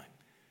all the time.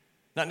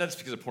 Not just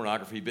because of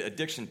pornography, but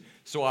addiction,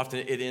 so often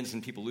it ends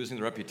in people losing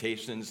their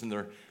reputations and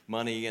their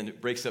money, and it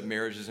breaks up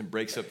marriages and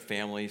breaks up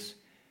families.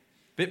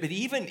 But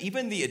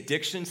even the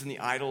addictions and the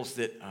idols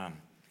that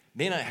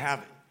may not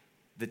have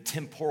the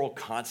temporal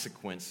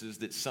consequences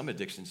that some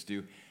addictions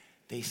do,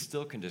 they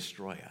still can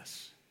destroy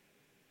us.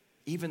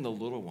 Even the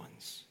little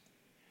ones.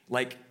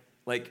 Like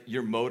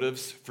your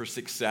motives for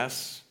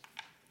success.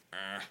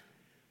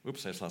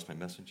 Oops, I just lost my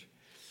message.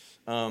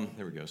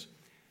 There it goes.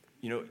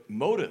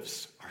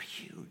 Motives are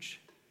huge.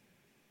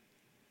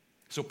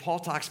 So Paul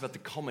talks about the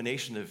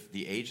culmination of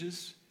the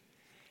ages,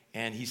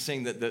 and he's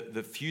saying that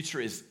the future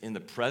is in the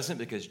present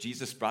because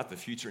Jesus brought the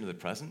future into the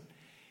present.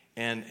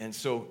 And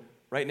so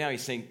right now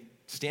he's saying,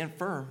 stand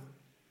firm.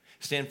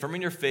 Stand firm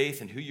in your faith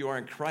and who you are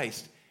in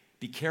Christ.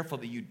 Be careful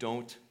that you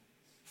don't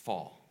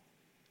fall.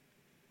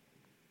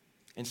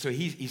 And so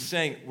he's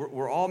saying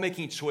we're all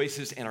making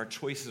choices, and our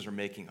choices are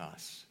making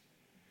us.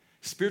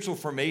 Spiritual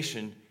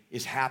formation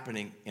is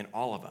happening in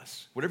all of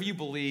us. Whatever you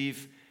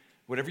believe,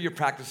 whatever your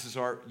practices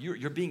are,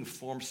 you're being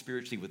formed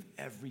spiritually with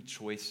every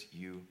choice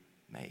you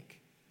make.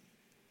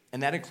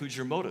 And that includes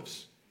your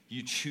motives.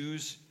 You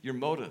choose your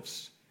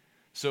motives.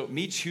 So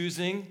me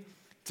choosing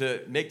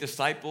to make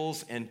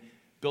disciples and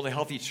build a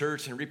healthy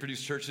church and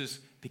reproduce churches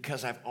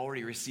because I've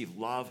already received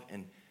love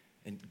and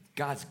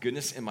God's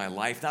goodness in my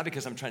life, not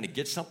because I'm trying to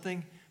get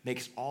something,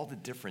 makes all the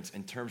difference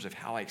in terms of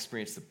how I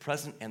experience the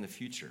present and the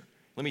future.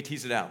 Let me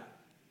tease it out.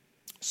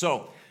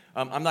 So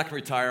I'm not going to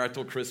retire. I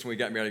told Chris when we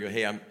got married, I go,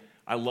 hey,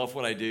 I love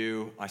what I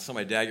do. I saw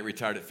my dad get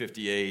retired at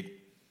 58.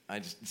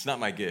 It's not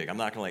my gig. I'm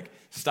not going to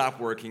stop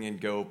working and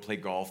go play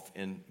golf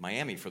in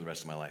Miami for the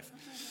rest of my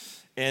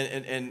life.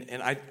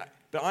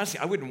 But honestly,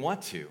 I wouldn't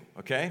want to,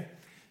 okay?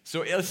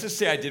 So let's just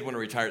say I did want to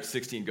retire at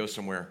 60 and go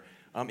somewhere.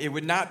 It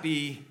would not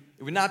be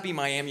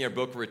Miami or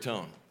Boca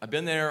Raton. I've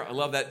been there. I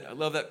love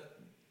that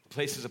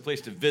place as a place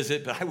to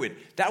visit, but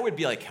that would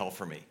be like hell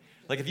for me.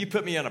 Like if you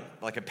put me on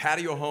a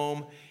patio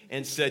home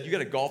and said, you got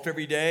to golf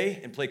every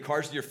day and play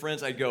cards with your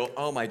friends, I'd go,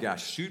 oh my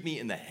gosh, shoot me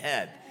in the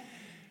head.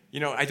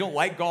 I don't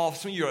like golf.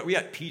 Some of you, we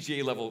got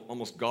PGA level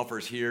almost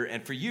golfers here,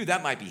 and for you,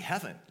 that might be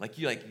heaven.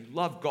 You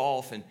love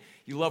golf and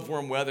you love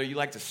warm weather. You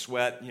like to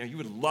sweat. You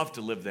would love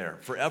to live there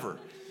forever.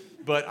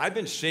 But I've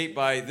been shaped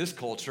by this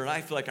culture, and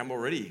I feel like I'm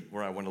already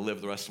where I want to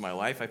live the rest of my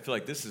life. I feel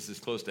like this is as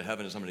close to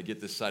heaven as I'm going to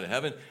get this side of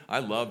heaven. I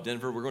love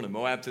Denver. We're going to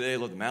Moab today. I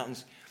love the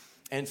mountains.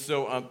 And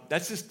so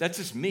that's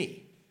just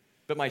me.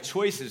 But my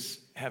choices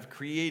have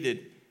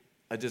created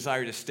a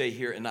desire to stay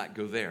here and not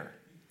go there.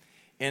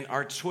 And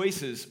our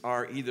choices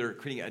are either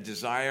creating a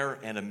desire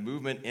and a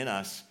movement in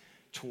us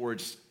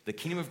towards the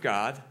kingdom of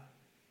God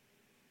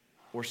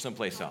or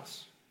someplace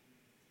else.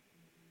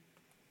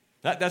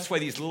 That's why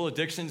these little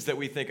addictions that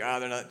we think,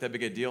 they're not that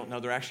big a deal. No,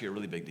 they're actually a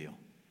really big deal.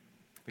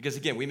 Because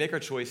again, we make our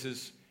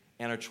choices,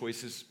 and our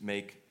choices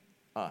make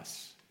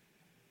us.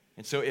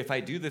 And so if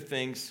I do the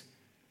things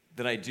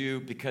that I do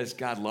because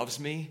God loves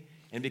me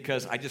and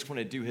because I just want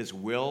to do his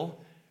will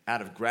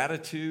out of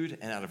gratitude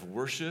and out of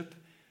worship,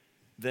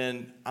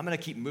 then I'm going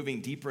to keep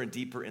moving deeper and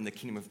deeper in the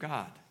kingdom of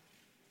God.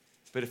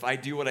 But if I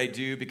do what I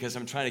do because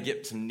I'm trying to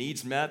get some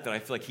needs met that I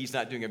feel like he's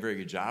not doing a very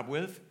good job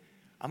with,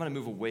 I'm going to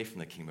move away from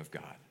the kingdom of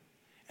God.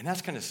 And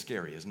that's kind of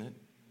scary, isn't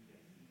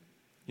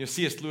it?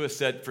 C.S. Lewis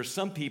said, for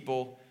some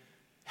people,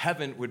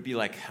 heaven would be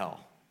like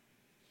hell.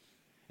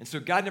 And so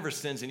God never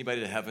sends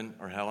anybody to heaven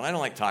or hell. And I don't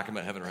like talking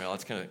about heaven or hell.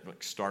 It's kind of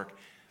stark.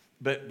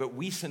 But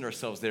we send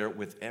ourselves there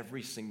with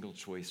every single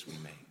choice we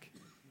make.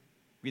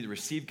 We either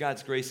receive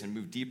God's grace and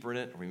move deeper in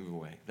it, or we move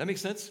away. That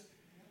makes sense?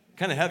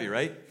 Kind of heavy,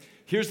 right?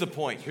 Here's the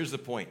point.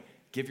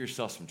 Give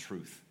yourself some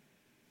truth.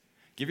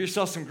 Give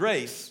yourself some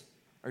grace,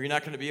 or you're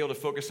not going to be able to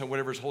focus on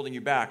whatever's holding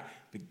you back.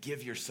 But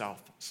give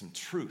yourself some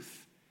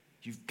truth.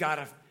 You've got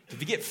to, if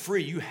you get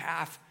free, you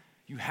have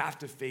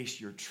to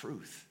face your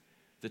truth.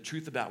 The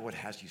truth about what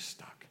has you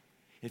stuck.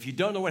 If you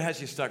don't know what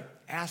has you stuck,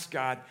 ask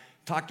God,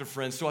 talk to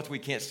friends. So often we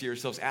can't see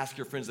ourselves. Ask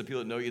your friends, the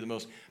people that know you the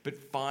most. But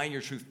find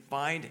your truth.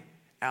 Find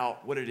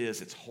out what it is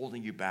that's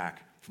holding you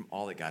back from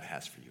all that God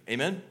has for you.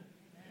 Amen?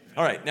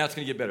 All right, now it's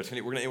going to get better.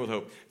 We're going to end with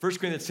hope. 1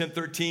 Corinthians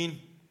 10:13,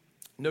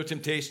 no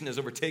temptation has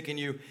overtaken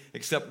you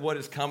except what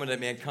is common to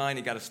mankind,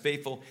 and God is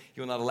faithful.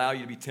 He will not allow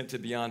you to be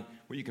tempted beyond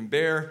what you can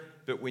bear,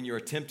 but when you are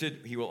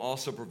tempted, he will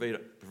also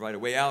provide a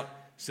way out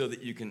so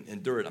that you can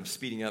endure it. I'm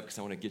speeding up because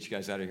I want to get you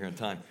guys out of here on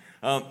time.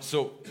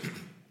 So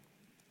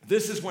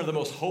this is one of the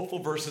most hopeful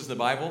verses in the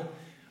Bible.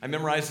 I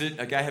memorized it.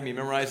 A guy had me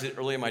memorize it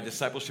early in my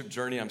discipleship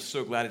journey. I'm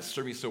so glad it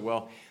served me so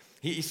well.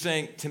 He's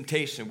saying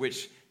temptation,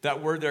 which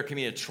that word there can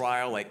mean a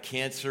trial like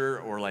cancer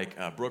or like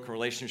a broken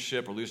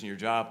relationship or losing your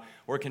job,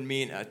 or it can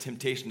mean a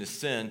temptation to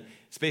sin.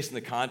 It's based on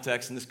the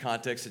context. In this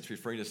context, it's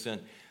referring to sin.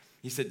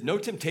 He said, no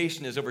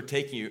temptation is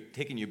overtaking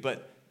you,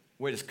 but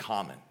what is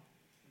common,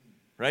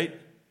 right?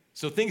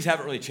 So things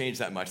haven't really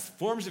changed that much.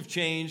 Forms have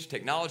changed.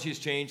 Technology has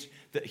changed.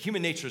 The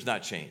human nature has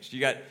not changed.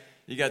 You got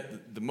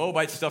the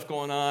Moabite stuff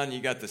going on.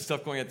 You got the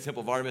stuff going on at the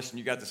Temple of Artemis, and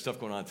you got the stuff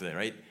going on today,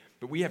 right?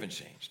 But we haven't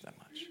changed that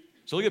much.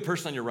 So look at the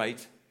person on your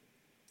right.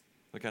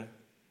 Look at him.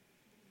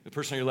 The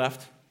person on your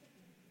left.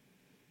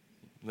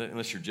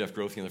 Unless you're Jeff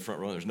Grothe in the front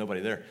row, there's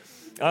nobody there.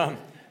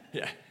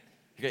 Yeah.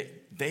 Okay.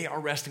 They are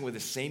wrestling with the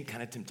same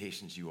kind of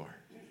temptations you are.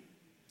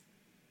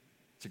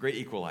 It's a great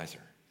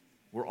equalizer.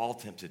 We're all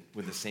tempted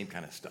with the same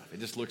kind of stuff.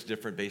 It just looks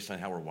different based on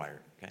how we're wired,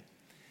 okay?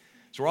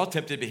 So we're all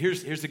tempted, but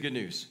here's the good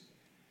news.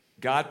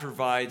 God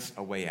provides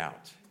a way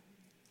out.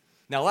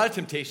 Now, a lot of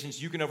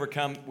temptations you can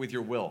overcome with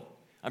your will.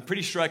 I'm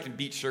pretty sure I can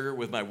beat sugar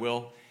with my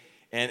will.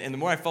 And the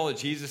more I follow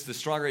Jesus, the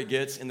stronger it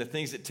gets. And the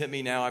things that tempt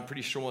me now, I'm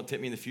pretty sure won't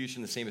tempt me in the future,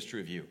 and the same is true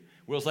of you.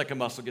 Will's like a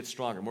muscle, gets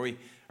stronger. The more we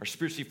are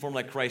spiritually formed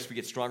like Christ, we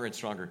get stronger and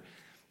stronger.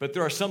 But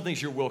there are some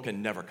things your will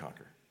can never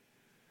conquer.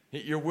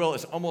 Your will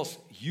is almost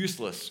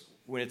useless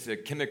when it's a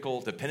chemical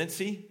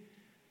dependency.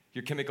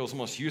 Your chemical is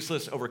almost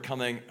useless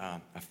overcoming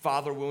a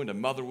father wound, a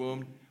mother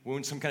wound,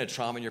 some kind of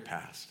trauma in your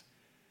past.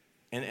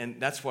 And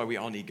that's why we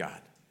all need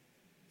God.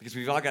 Because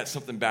we've all got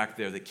something back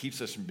there that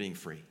keeps us from being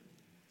free.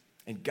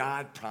 And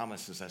God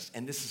promises us,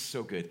 and this is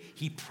so good,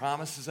 he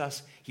promises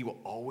us he will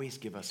always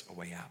give us a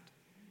way out.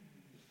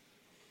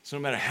 So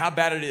no matter how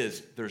bad it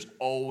is, there's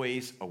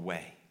always a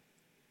way.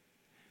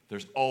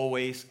 There's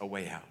always a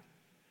way out.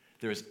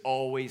 There is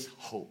always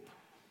hope.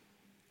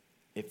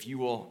 If you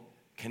will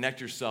connect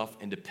yourself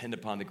and depend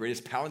upon the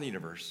greatest power in the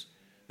universe,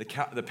 the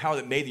power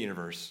that made the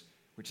universe,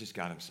 which is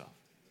God himself.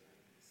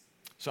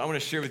 So I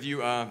want to share with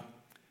you a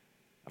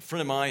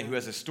friend of mine who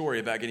has a story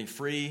about getting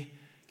free.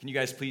 Can you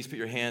guys please put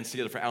your hands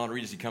together for Alan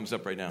Reed as he comes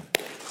up right now?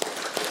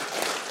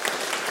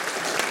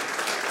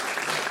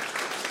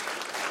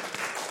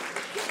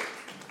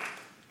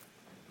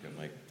 Good,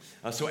 Mike.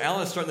 So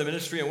Alan is starting the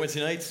ministry on Wednesday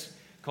nights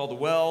called The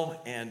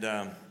Well, and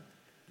we're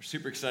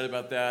super excited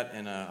about that,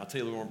 and I'll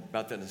tell you a little more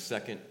about that in a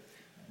second.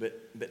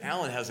 But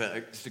Alan has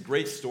just a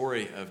great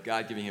story of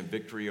God giving him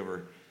victory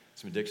over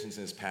some addictions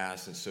in his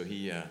past, and so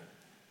he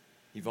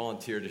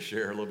volunteered to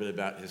share a little bit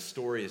about his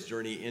story, his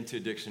journey into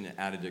addiction and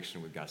out of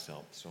addiction with God's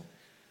help. So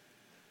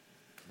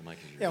the mic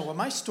is yours. Yeah, well,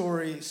 my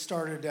story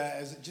started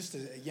as just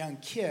a young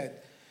kid,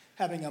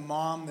 having a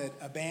mom that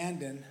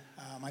abandoned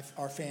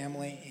our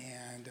family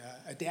and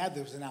a dad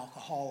that was an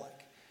alcoholic.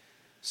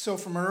 So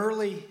from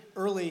an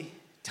early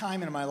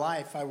time in my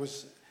life, I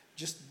was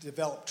just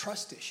developed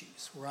trust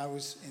issues where I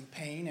was in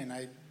pain and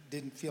I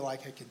didn't feel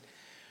like I could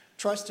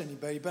trust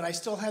anybody, but I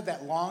still had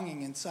that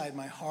longing inside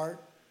my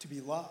heart to be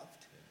loved.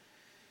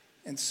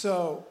 And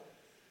so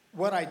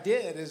what I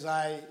did is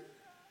I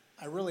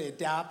really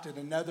adapted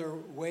another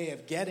way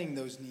of getting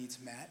those needs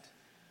met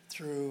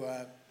through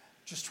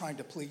just trying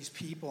to please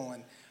people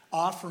and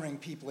offering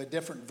people a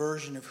different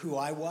version of who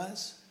I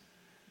was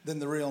than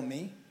the real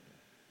me.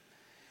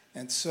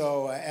 And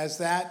so as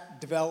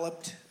that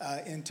developed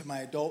into my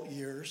adult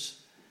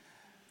years,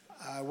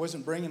 I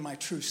wasn't bringing my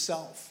true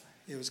self.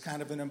 It was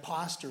kind of an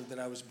imposter that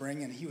I was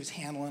bringing. He was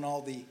handling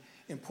all the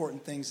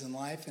important things in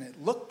life, and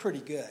it looked pretty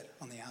good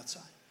on the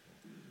outside.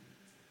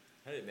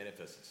 How did it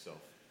manifest itself?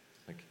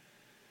 Like,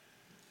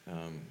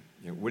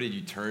 what did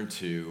you turn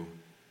to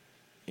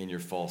in your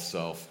false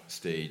self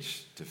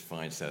stage to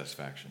find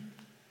satisfaction?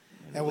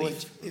 Yeah, well,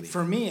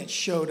 for me, it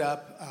showed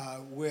up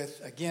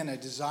with, again, a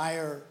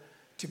desire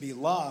to be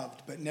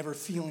loved, but never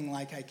feeling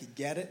like I could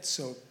get it.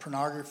 So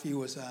pornography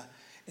was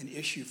an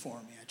issue for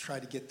me. I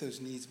tried to get those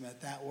needs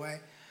met that way.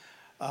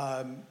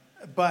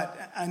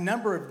 But a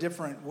number of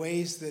different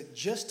ways that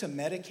just to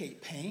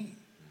medicate pain,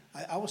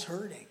 I was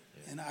hurting.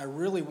 And I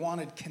really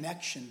wanted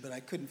connection, but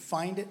I couldn't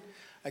find it.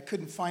 I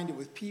couldn't find it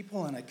with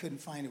people, and I couldn't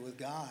find it with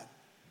God.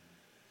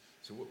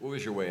 So what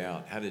was your way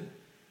out?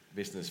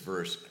 Based on this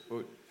verse,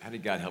 how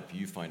did God help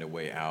you find a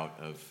way out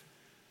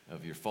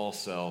of your false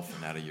self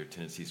and out of your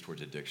tendencies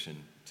towards addiction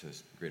to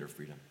greater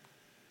freedom?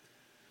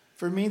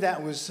 For me,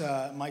 that was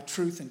my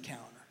truth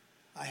encounter.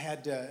 I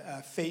had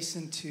to face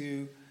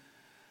into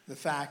the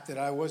fact that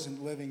I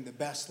wasn't living the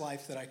best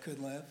life that I could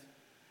live.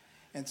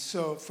 And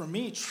so for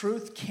me,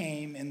 truth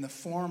came in the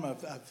form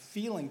of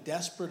feeling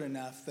desperate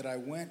enough that I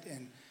went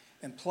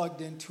and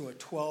plugged into a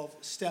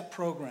 12-step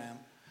program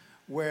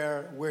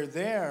where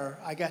there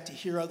I got to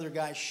hear other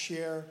guys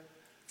share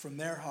from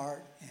their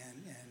heart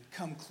and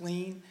come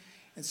clean.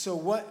 And so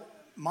what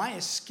my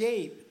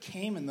escape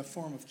came in the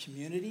form of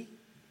community,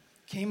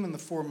 came in the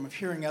form of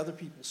hearing other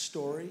people's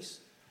stories,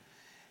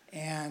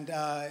 and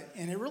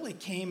it really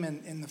came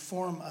in the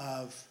form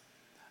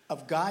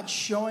of God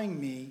showing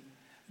me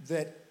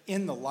that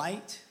in the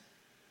light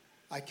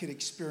I could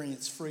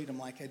experience freedom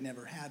like I'd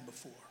never had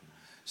before.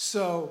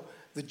 So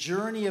the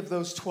journey of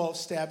those 12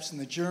 steps and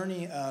the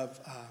journey of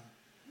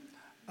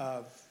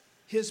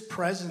his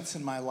presence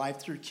in my life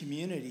through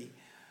community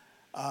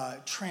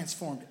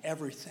transformed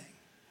everything.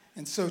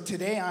 And so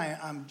today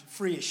I'm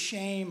free of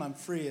shame, I'm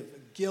free of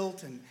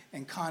guilt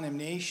and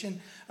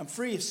condemnation. I'm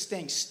free of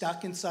staying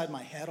stuck inside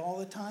my head all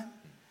the time.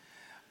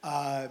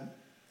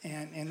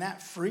 And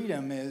that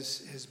freedom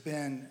has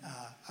been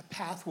a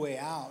pathway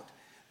out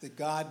that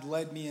God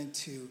led me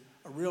into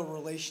a real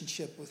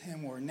relationship with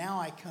him where now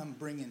I come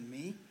bringing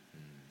me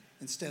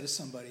instead of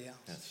somebody else.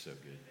 That's so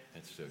good.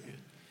 That's so good.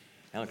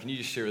 Alan, can you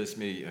just share with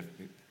me a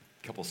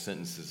couple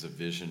sentences of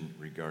vision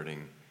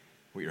regarding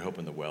what you're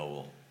hoping the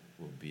well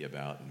will be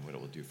about and what it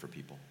will do for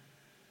people?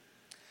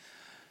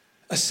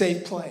 A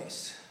safe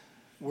place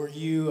where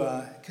you,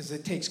 because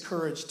it takes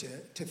courage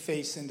to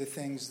face into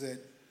things that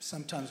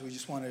sometimes we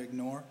just want to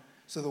ignore.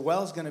 So the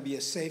well is going to be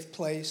a safe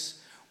place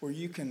where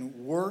you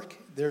can work.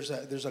 There's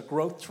a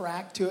growth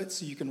track to it,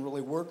 so you can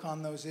really work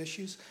on those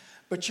issues.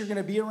 But you're going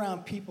to be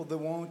around people that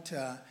won't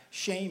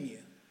shame you.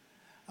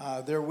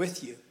 They're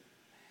with you.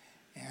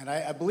 And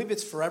I believe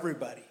it's for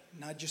everybody,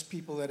 not just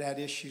people that had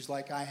issues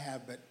like I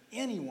have, but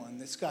anyone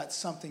that's got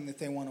something that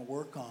they want to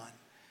work on.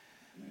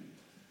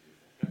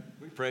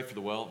 We pray for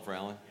the well, for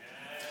Alan.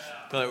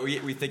 Father,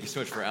 we thank you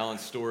so much for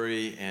Alan's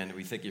story, and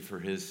we thank you for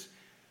his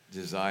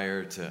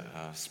desire to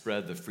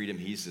spread the freedom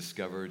he's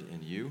discovered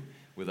in you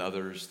with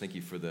others. Thank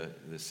you for the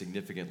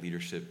significant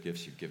leadership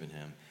gifts you've given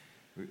him.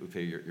 We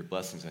pray your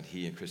blessings on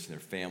he and Chris and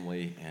their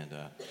family, and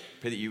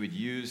pray that you would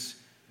use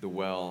the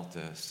well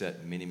to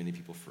set many, many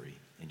people free.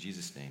 In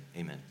Jesus' name,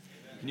 amen.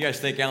 Can you guys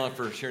thank Alan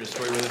for sharing his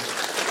story with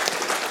us?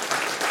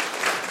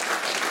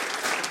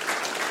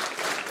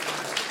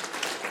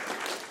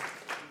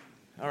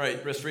 All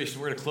right,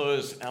 Restoration, we're going to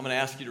close. I'm going to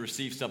ask you to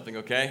receive something,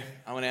 okay?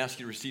 I'm going to ask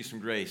you to receive some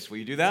grace. Will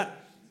you do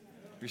that?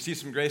 Receive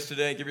some grace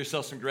today. Give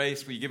yourself some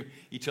grace. Will you give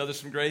each other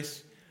some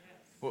grace?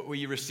 Will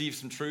you receive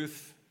some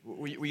truth?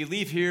 Will you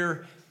leave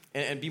here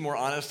and be more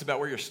honest about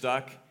where you're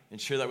stuck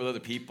and share that with other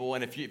people?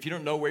 And if you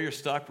don't know where you're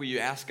stuck, will you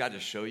ask God to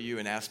show you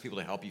and ask people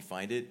to help you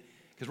find it?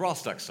 Because we're all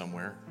stuck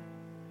somewhere.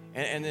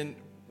 And then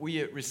will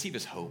you receive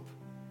his hope?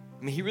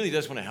 I mean, he really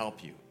does want to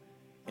help you.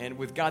 And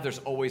with God, there's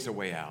always a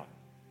way out.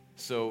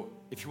 So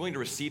if you're willing to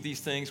receive these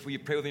things, will you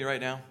pray with me right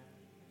now?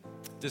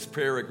 This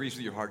prayer agrees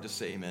with your heart. Just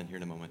say amen here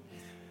in a moment.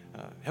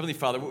 Heavenly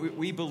Father,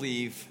 we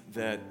believe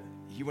that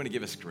you want to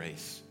give us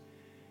grace.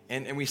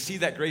 And we see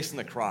that grace in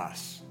the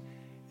cross.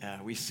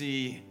 We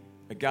see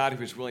a God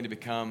who is willing to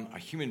become a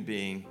human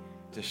being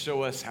to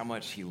show us how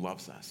much he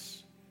loves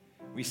us.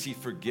 We see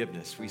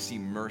forgiveness. We see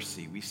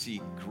mercy. We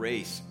see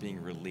grace being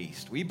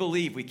released. We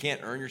believe we can't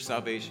earn your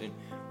salvation.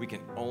 We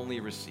can only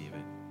receive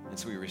it. And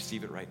so we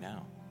receive it right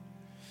now.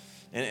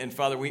 And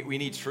Father, we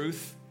need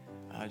truth.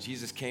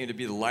 Jesus came to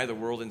be the light of the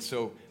world. And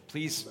so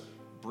please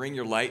bring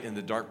your light in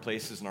the dark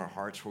places in our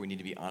hearts where we need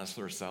to be honest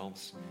with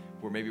ourselves,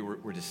 where maybe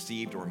we're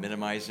deceived or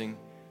minimizing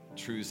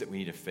truths that we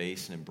need to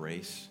face and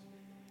embrace.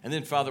 And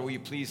then, Father, will you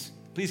please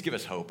give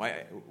us hope?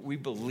 We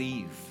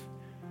believe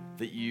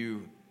that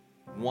you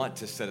want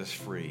to set us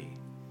free.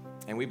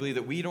 And we believe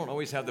that we don't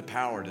always have the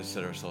power to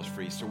set ourselves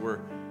free. So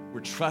we're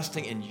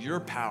trusting in your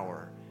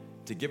power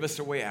to give us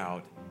a way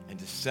out and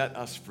to set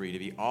us free, to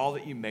be all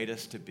that you made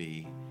us to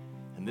be.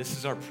 And this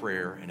is our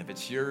prayer. And if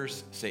it's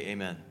yours, say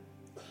amen.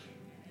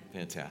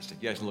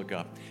 Fantastic. You guys can look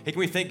up. Hey, can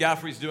we thank God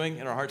for what he's doing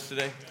in our hearts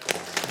today?